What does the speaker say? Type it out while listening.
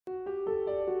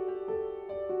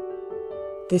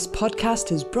This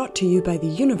podcast is brought to you by the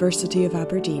University of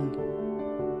Aberdeen.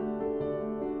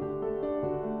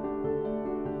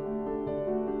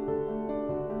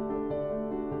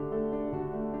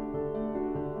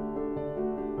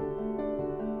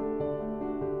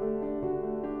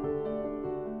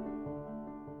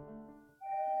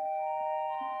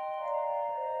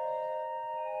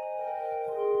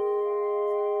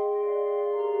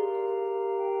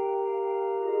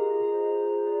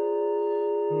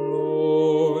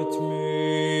 Lord,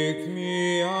 make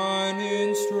me an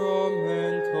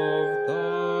instrument of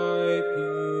thy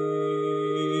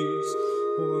peace.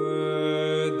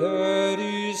 Where there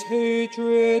is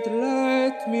hatred,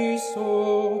 let me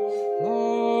sow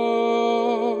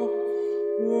love.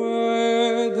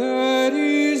 Where there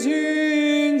is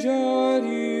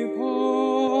injury,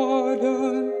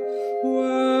 pardon.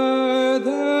 Where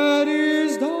there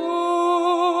is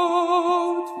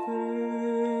doubt,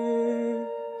 faith.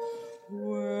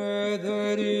 Where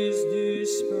there is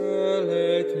despair,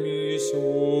 let me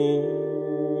sow.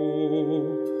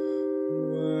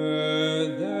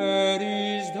 Where there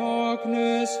is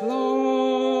darkness,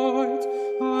 light,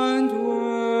 and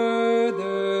where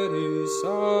there is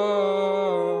sadness,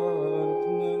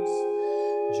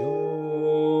 joy.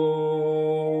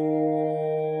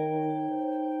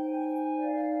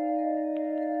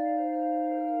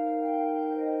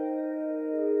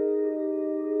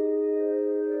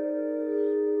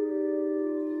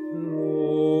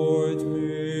 Lord,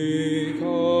 make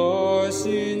us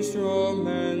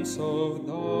instruments of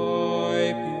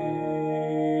thy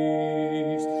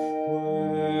peace.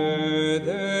 Where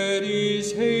there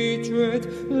is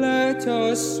hatred, let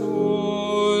us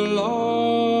sow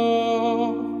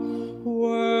love.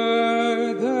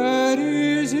 Where there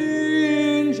is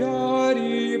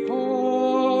injury,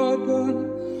 pardon.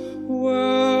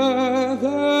 Where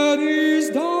there is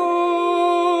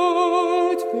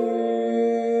doubt,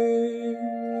 faith.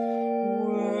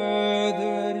 Where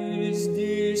there is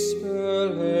despair,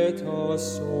 let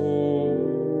us sow.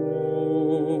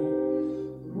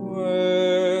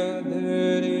 Where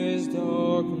there is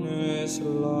darkness,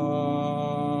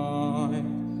 light.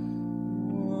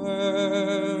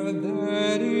 Where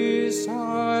there is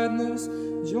sadness,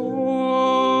 joy.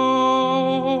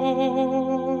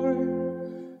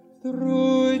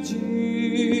 Through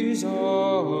Jesus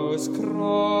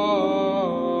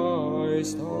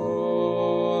Christ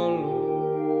our Lord.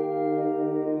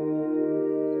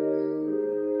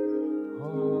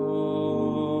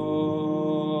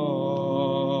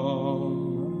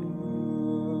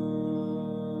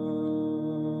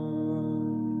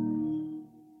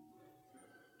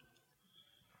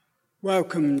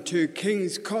 Welcome to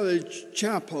King's College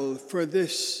Chapel for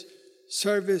this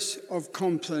service of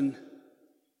Compline.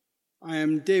 I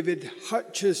am David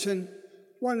Hutchison,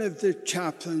 one of the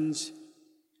chaplains.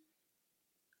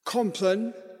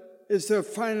 Compline is the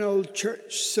final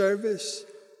church service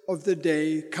of the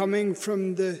day, coming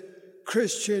from the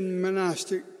Christian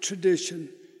monastic tradition.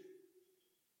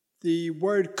 The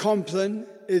word compline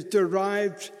is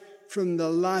derived from the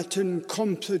Latin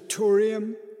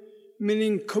completorium,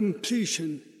 meaning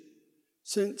completion,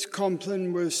 since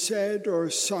compline was said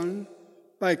or sung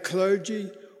by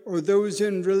clergy or those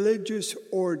in religious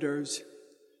orders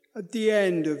at the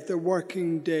end of the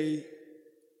working day,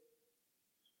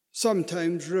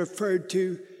 sometimes referred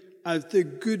to as the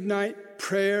goodnight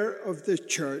prayer of the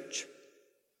church.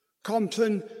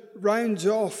 Compline rounds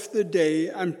off the day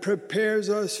and prepares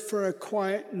us for a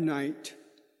quiet night.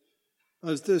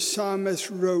 As the psalmist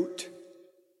wrote,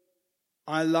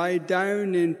 "I lie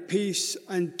down in peace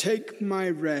and take my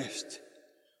rest,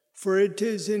 for it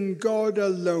is in God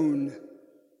alone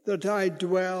that I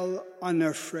dwell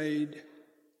unafraid."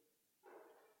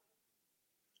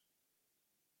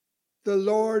 The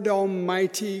Lord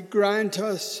Almighty grant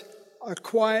us a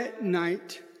quiet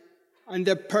night and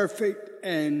a perfect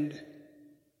end.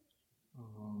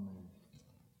 Amen.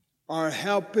 Our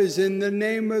help is in the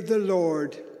name of the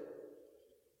Lord,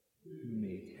 Who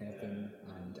made heaven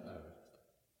and earth.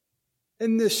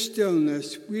 In the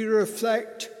stillness, we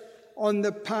reflect on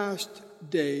the past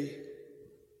day.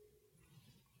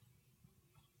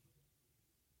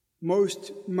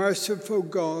 Most merciful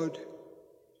God,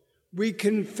 we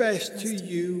confess to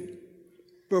you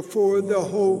before the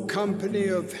whole company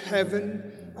of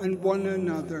heaven and one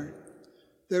another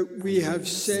that we have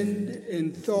sinned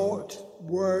in thought,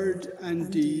 word,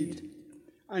 and deed,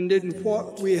 and in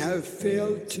what we have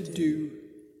failed to do.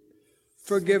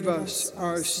 Forgive us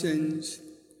our sins,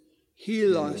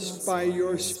 heal us by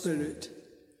your Spirit,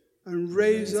 and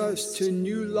raise us to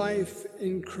new life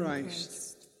in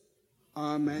Christ.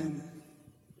 Amen.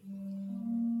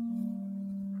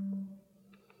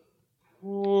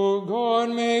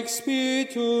 make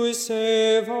speed to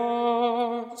save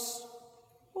us.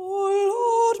 O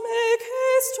Lord, make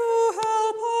haste to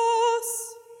help us.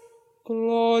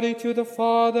 Glory to the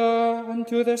Father, and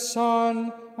to the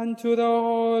Son, and to the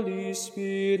Holy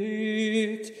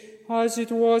Spirit, as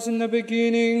it was in the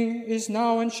beginning, is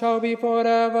now, and shall be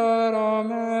forever.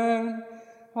 Amen.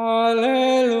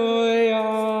 Alleluia.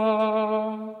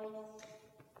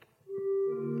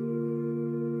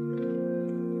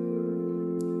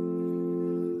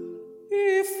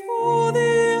 Before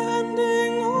the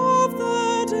ending of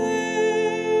the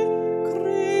day,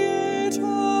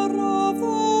 Creator of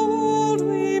the world,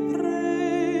 we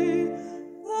pray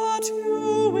that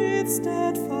you with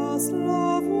steadfast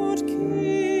love would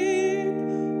keep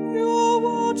your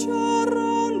watch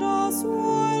around us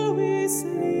while we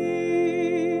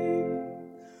sleep.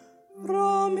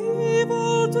 From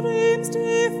evil dreams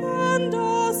defend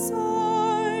our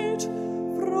sight,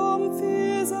 from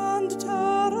fears and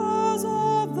terrors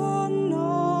of the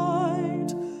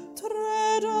night.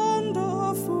 Tread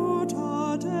underfoot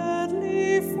our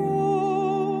deadly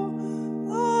foe,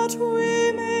 that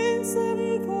we may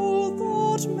sinful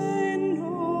thought may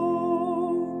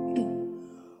know.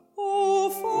 O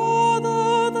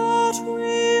Father, that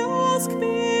we ask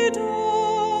be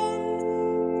done,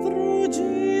 through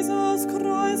Jesus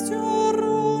Christ, your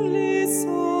only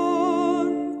Son,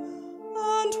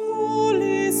 and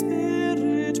Holy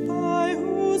Spirit, by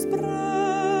whose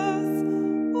breath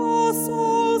our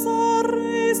souls are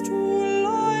raised to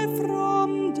life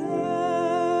from death.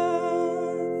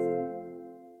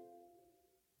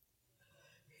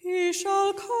 He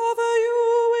shall cover you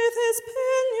with his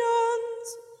pinions.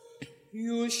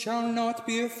 You shall not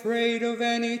be afraid of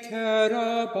any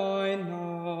terror by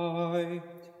night.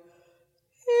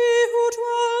 He who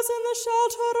dwells in the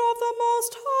shelter of the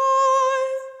Most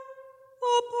High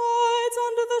abides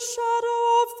under the shadow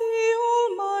of the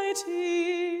Almighty.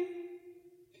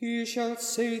 He shall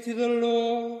say to the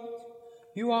Lord,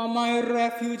 You are my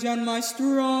refuge and my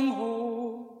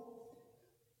stronghold,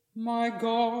 my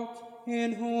God,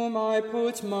 in whom I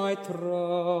put my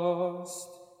trust.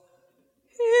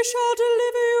 He shall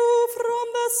deliver you from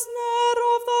the snare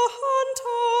of the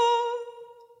hunter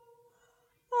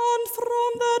and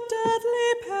from the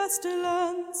deadly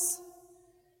pestilence.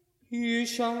 He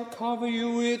shall cover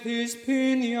you with his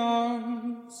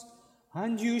pinions,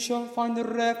 and you shall find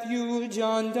refuge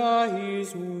under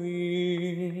his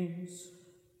wings.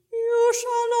 You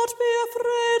shall not be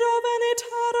afraid of any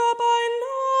terror by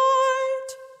night,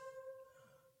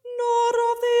 nor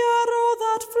of the arrow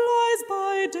that flies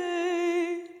by day,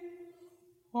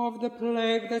 Of the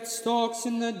plague that stalks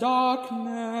in the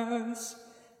darkness,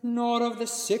 nor of the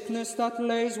sickness that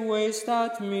lays waste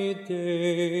at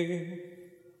midday.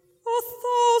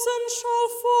 1,000 shall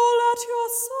fall at your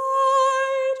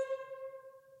side,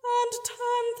 and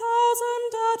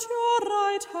 10,000 at your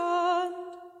right hand.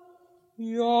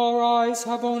 Your eyes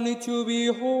have only to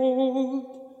behold,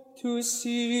 to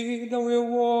see the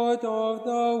reward of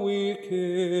the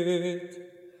wicked.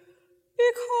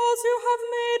 Because you have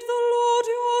made the Lord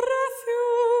your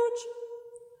refuge,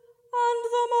 and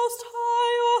the Most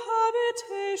High your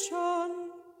habitation.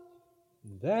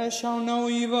 There shall no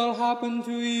evil happen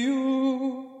to you,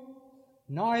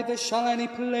 neither shall any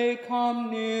plague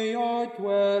come near your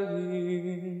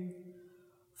dwelling.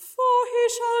 For he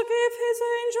shall give his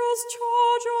angels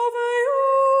charge over you,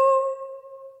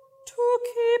 to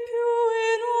keep you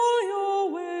in all your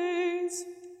ways.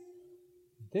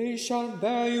 They shall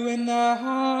bear you in their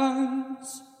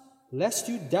hands, lest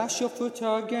you dash your foot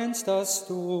against a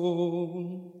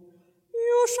stone.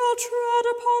 You shall tread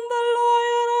upon the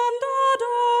lion and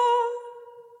adder.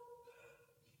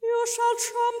 You shall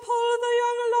trample the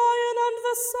young lion and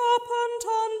the serpent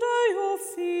under your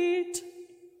feet.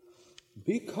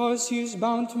 Because he is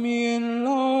bound to me in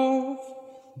love,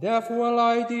 therefore will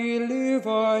I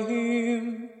deliver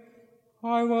him.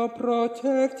 I will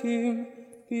protect him,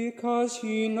 because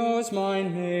he knows my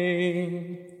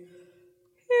name.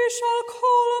 He shall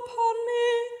call upon me,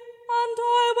 and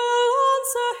I will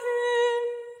answer him.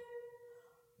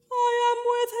 I am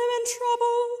with him in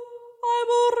trouble. I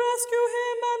will rescue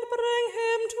him and bring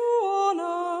him to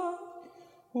honor.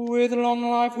 With long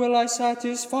life will I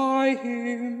satisfy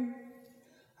him,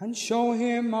 and show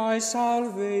him my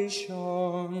salvation.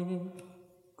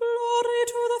 Glory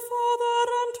to the Father,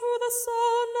 and to the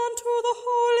Son, and to the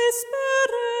Holy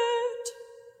Spirit,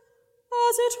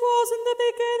 as it was in the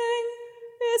beginning,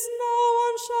 is now,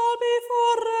 and shall be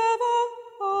forever.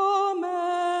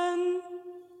 Amen.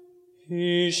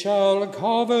 He shall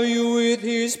cover you with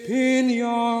his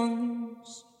pinions.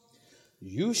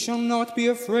 You shall not be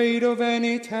afraid of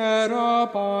any terror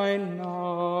by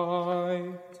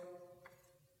night.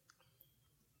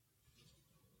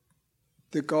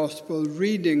 The Gospel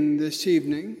reading this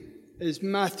evening is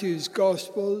Matthew's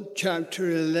Gospel, chapter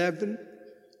 11,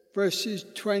 verses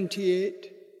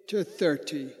 28 to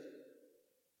 30.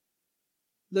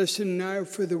 Listen now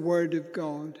for the word of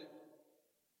God.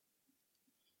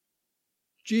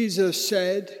 Jesus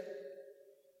said,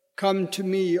 "Come to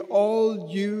me,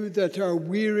 all you that are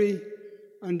weary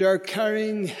and are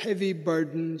carrying heavy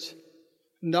burdens,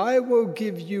 and I will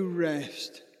give you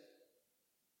rest.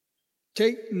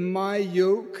 Take my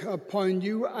yoke upon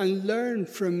you and learn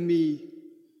from me,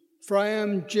 for I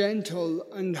am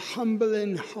gentle and humble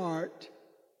in heart,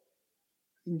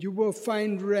 and you will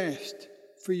find rest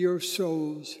for your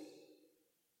souls.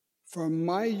 For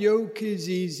my yoke is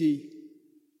easy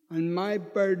and my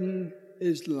burden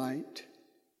is light."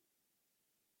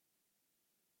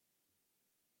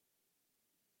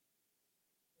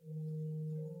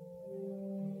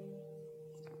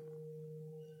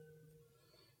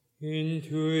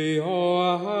 Into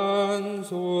your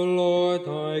hands, O Lord,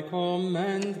 I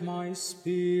commend my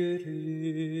spirit.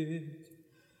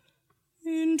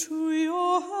 Into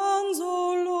your hands,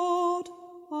 O Lord,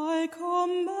 I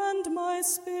commend my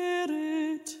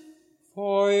spirit.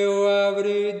 For you have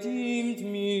redeemed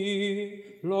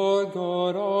me, Lord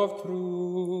God of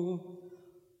truth.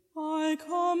 I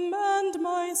commend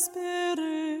my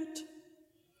spirit.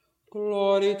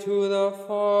 Glory to the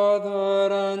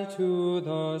Father, and to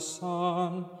the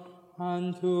Son,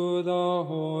 and to the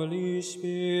Holy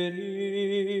Spirit.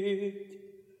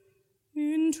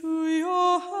 Into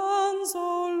your hands,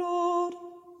 O Lord,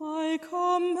 I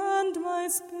commend my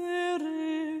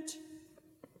spirit.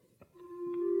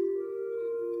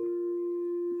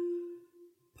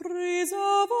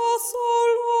 Preserve us, O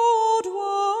Lord,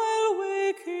 while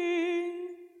waking,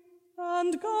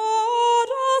 and guard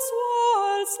us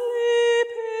while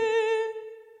sleeping,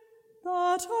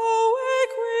 that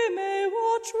awake we may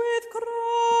watch with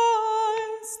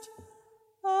Christ,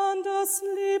 and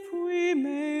asleep we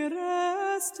may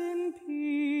rest in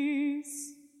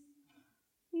peace.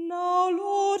 Now,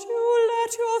 Lord, you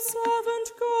let your servant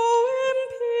go in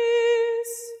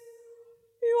peace.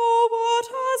 Your word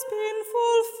has been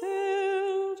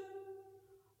fulfilled.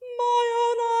 My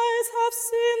own eyes have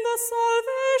seen the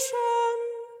salvation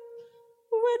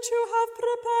which you have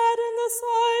prepared in the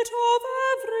sight of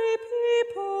every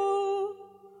people,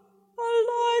 a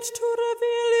light to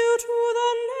reveal you to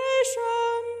the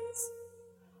nations,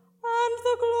 and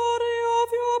the glory of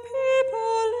your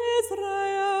people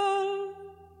Israel.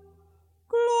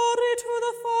 Glory to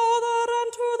the Father,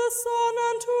 and to the Son,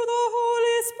 and to the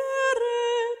Holy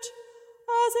Spirit,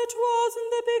 as it was in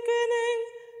the beginning,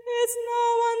 is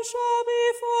now, and shall be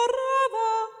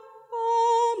forever.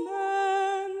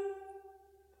 Amen.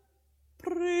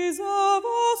 Preserve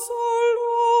us, O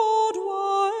Lord,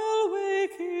 while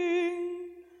waking,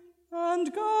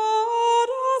 and guard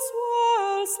us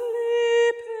while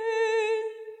sleeping,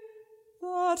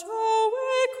 that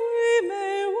awake we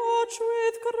may watch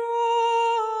with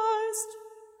Christ,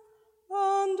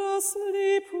 and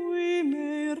asleep we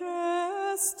may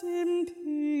rest in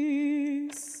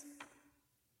peace.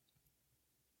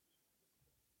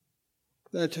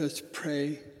 Let us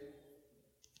pray.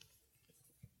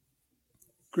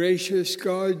 Gracious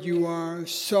God, you are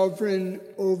sovereign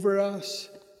over us,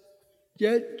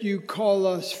 yet you call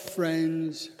us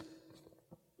friends.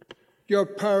 Your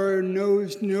power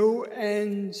knows no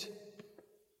ends,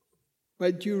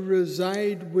 but you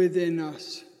reside within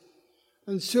us.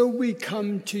 And so we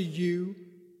come to you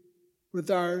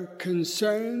with our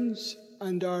concerns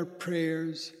and our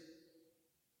prayers.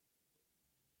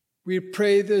 We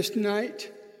pray this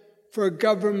night for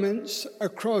governments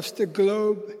across the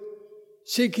globe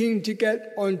seeking to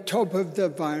get on top of the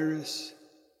virus.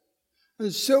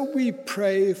 And so we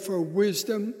pray for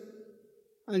wisdom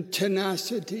and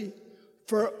tenacity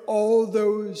for all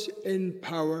those in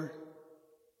power.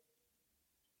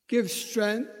 Give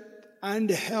strength and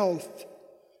health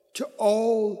to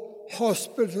all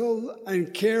hospital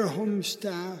and care home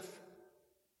staff,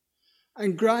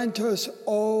 and grant us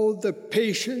all the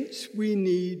patience we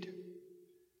need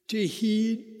to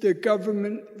heed the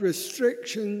government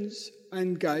restrictions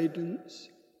and guidance.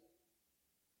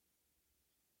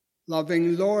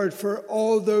 Loving Lord, for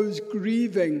all those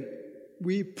grieving,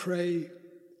 we pray,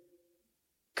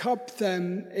 cup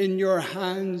them in your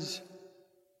hands,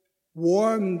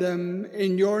 warm them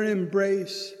in your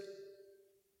embrace,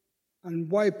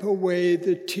 and wipe away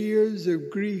the tears of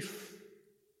grief,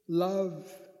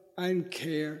 love, and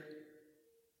care.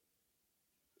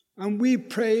 And we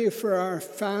pray for our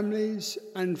families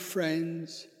and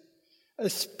friends,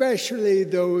 especially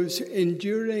those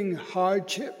enduring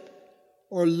hardship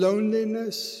or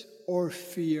loneliness or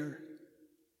fear.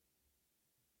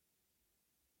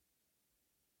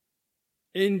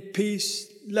 In peace,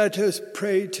 let us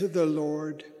pray to the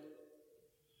Lord,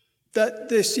 that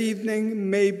this evening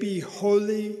may be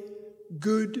holy,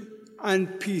 good,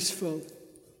 and peaceful.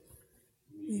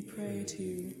 We pray to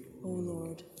you, O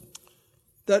Lord.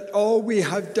 That all we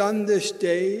have done this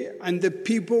day and the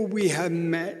people we have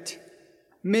met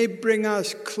may bring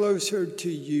us closer to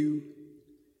you.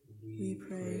 We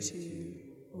pray to you,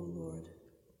 O Lord.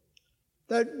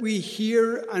 That we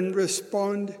hear and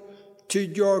respond to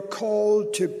your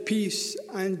call to peace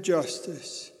and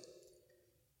justice.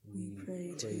 We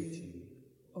pray to you,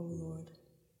 O Lord.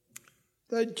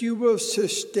 That you will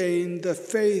sustain the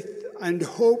faith and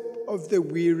hope of the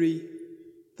weary,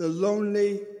 the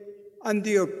lonely, and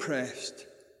the oppressed.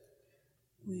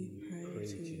 We pray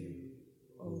to you,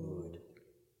 O Lord.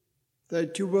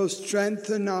 That you will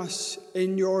strengthen us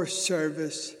in your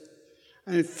service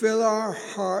and fill our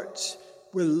hearts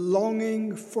with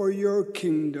longing for your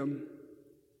kingdom.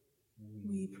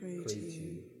 We pray to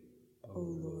you, O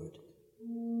Lord.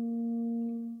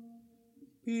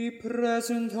 Be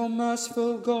present, O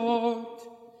merciful God,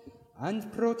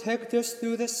 and protect us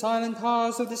through the silent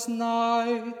hours of this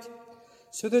night,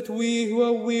 so that we who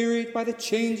are wearied by the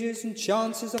changes and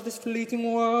chances of this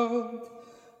fleeting world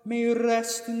may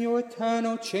rest in your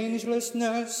eternal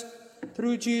changelessness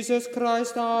through Jesus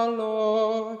Christ our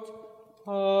Lord.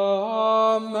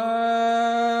 Amen.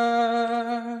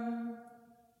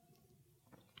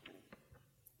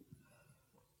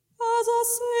 As our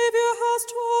Saviour has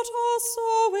taught us,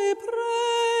 so we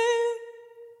pray.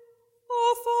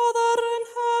 Our Father in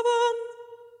heaven,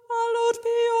 hallowed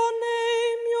be your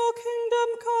name, your kingdom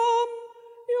come,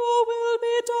 your will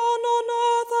be done on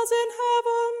earth as in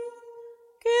heaven.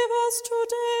 Give us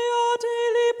today our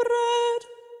daily bread.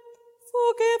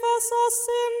 Forgive us our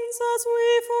sins as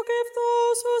we forgive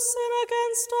those who sin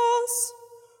against us.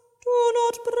 Do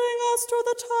not bring us to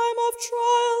the time of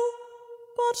trial,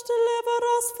 but deliver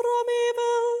us from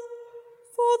evil.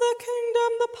 For the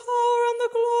kingdom, the power, and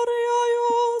the glory are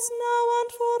yours, now and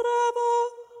forever.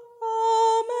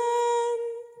 Amen.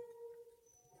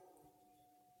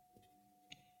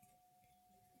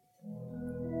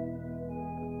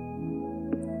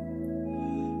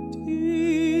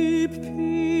 Deep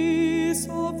peace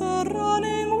of the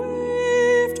running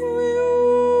wave to you.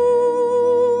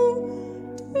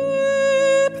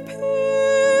 Deep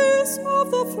peace of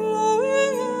the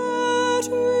flowing air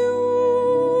to you.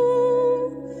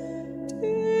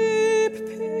 Deep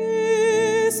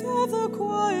peace of the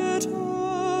quiet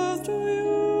earth to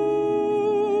you.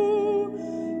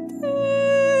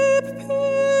 Deep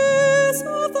peace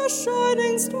of the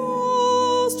shining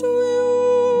stars to you.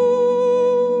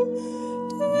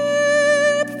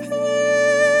 Deep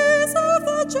peace of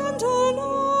the gentle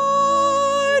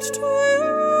night to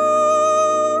you.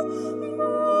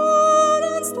 Moon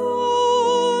and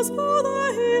stars pour the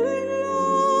healing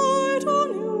light on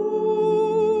you.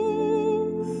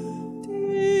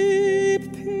 Deep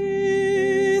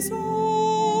peace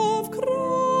of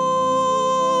Christ,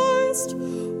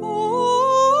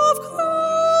 of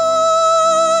Christ,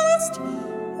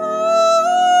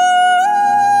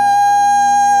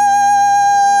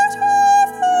 light of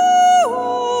the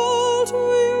world to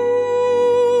you.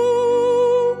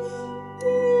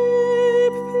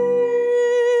 Deep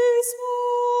peace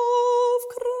of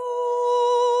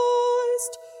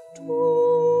Christ to you.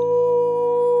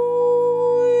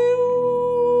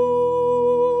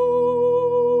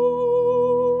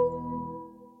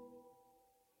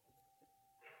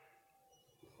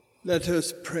 Let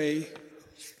us pray.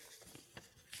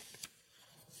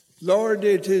 Lord,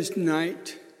 it is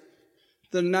night.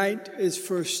 The night is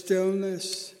for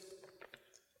stillness.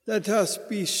 Let us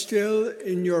be still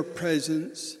in your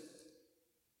presence.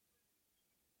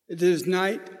 It is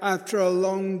night after a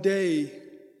long day.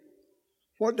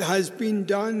 What has been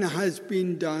done has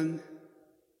been done.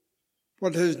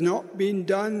 What has not been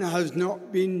done has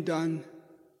not been done.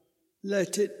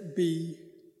 Let it be.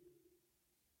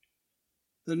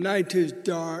 The night is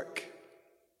dark.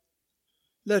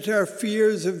 Let our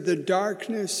fears of the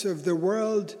darkness of the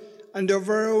world and of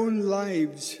our own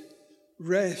lives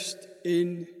rest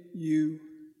in you.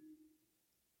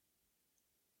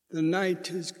 The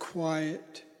night is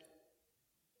quiet.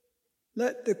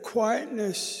 Let the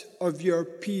quietness of your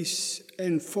peace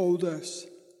enfold us,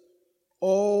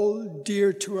 all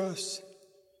dear to us,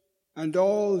 and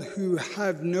all who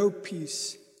have no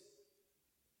peace.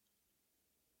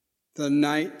 The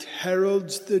night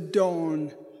heralds the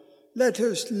dawn. Let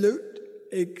us look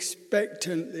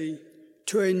expectantly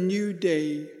to a new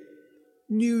day,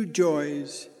 new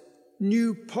joys,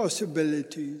 new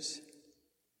possibilities.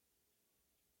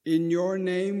 In your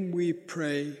name we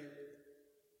pray.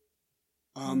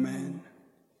 Amen.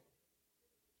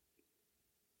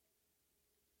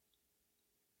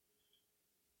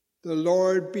 The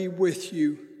Lord be with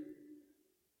you.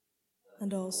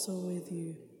 And also with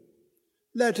you.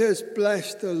 Let us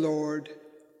bless the Lord.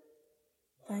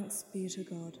 Thanks be to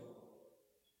God.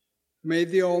 May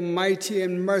the Almighty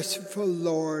and merciful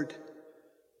Lord,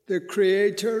 the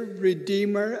Creator,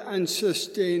 Redeemer, and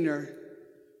Sustainer,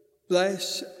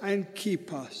 bless and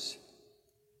keep us.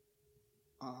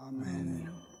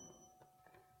 Amen.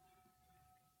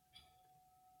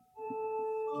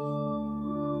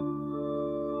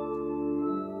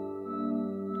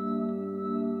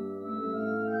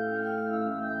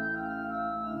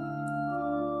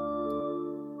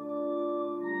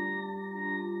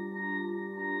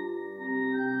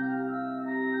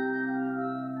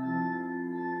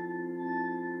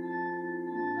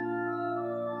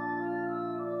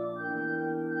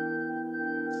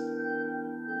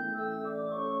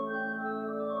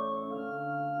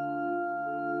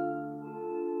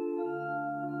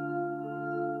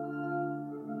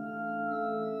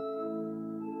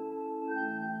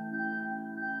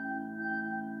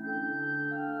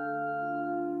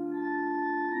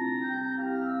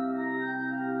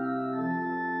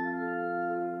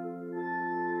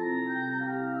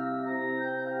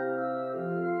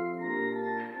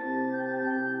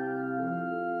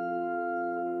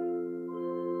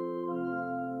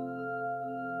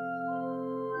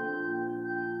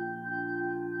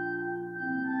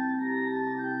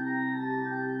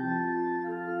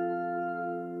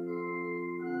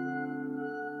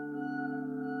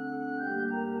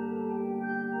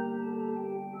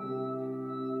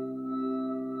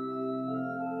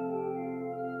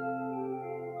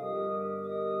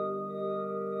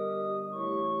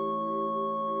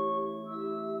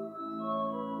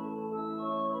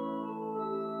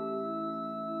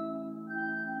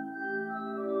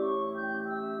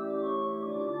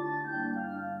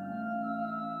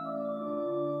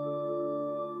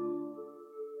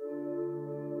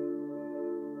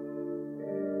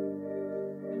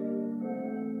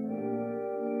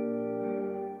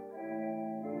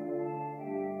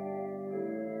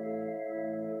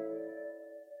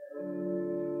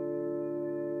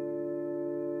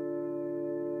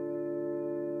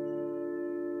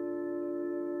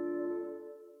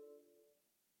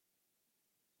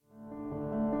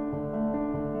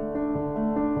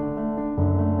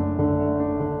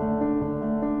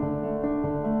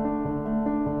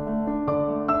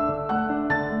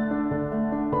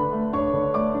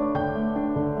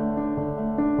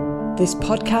 This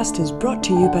podcast is brought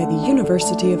to you by the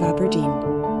University of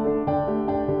Aberdeen.